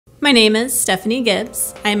My name is Stephanie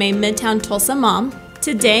Gibbs. I'm a Midtown Tulsa mom.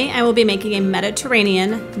 Today I will be making a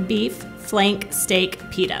Mediterranean beef flank steak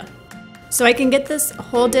pita. So I can get this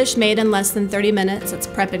whole dish made in less than 30 minutes. It's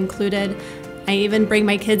prep included. I even bring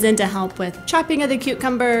my kids in to help with chopping of the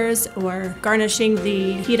cucumbers or garnishing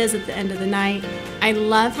the pitas at the end of the night. I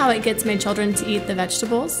love how it gets my children to eat the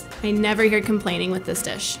vegetables. I never hear complaining with this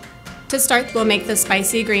dish. To start, we'll make the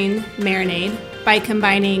spicy green marinade by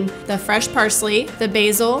combining the fresh parsley, the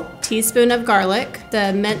basil, teaspoon of garlic,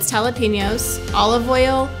 the minced jalapenos, olive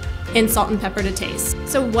oil, and salt and pepper to taste.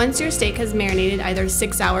 So once your steak has marinated either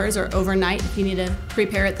 6 hours or overnight, if you need to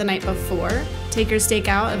prepare it the night before, take your steak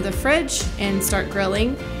out of the fridge and start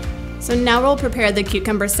grilling. So now we'll prepare the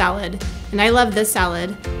cucumber salad. And I love this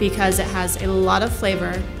salad because it has a lot of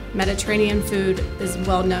flavor. Mediterranean food is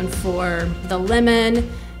well known for the lemon,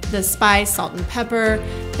 the spice, salt and pepper,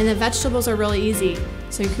 and the vegetables are really easy.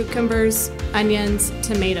 So cucumbers, onions,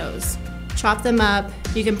 tomatoes. Chop them up.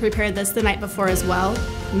 You can prepare this the night before as well.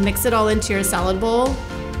 Mix it all into your salad bowl.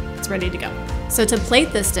 It's ready to go. So to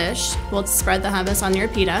plate this dish, we'll spread the hummus on your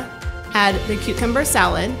pita, add the cucumber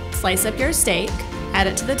salad, slice up your steak, add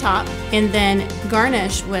it to the top, and then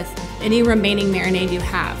garnish with any remaining marinade you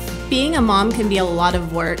have. Being a mom can be a lot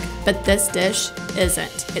of work, but this dish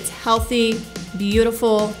isn't. It's healthy,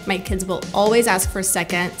 beautiful. My kids will always ask for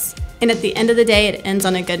seconds. And at the end of the day, it ends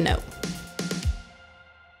on a good note.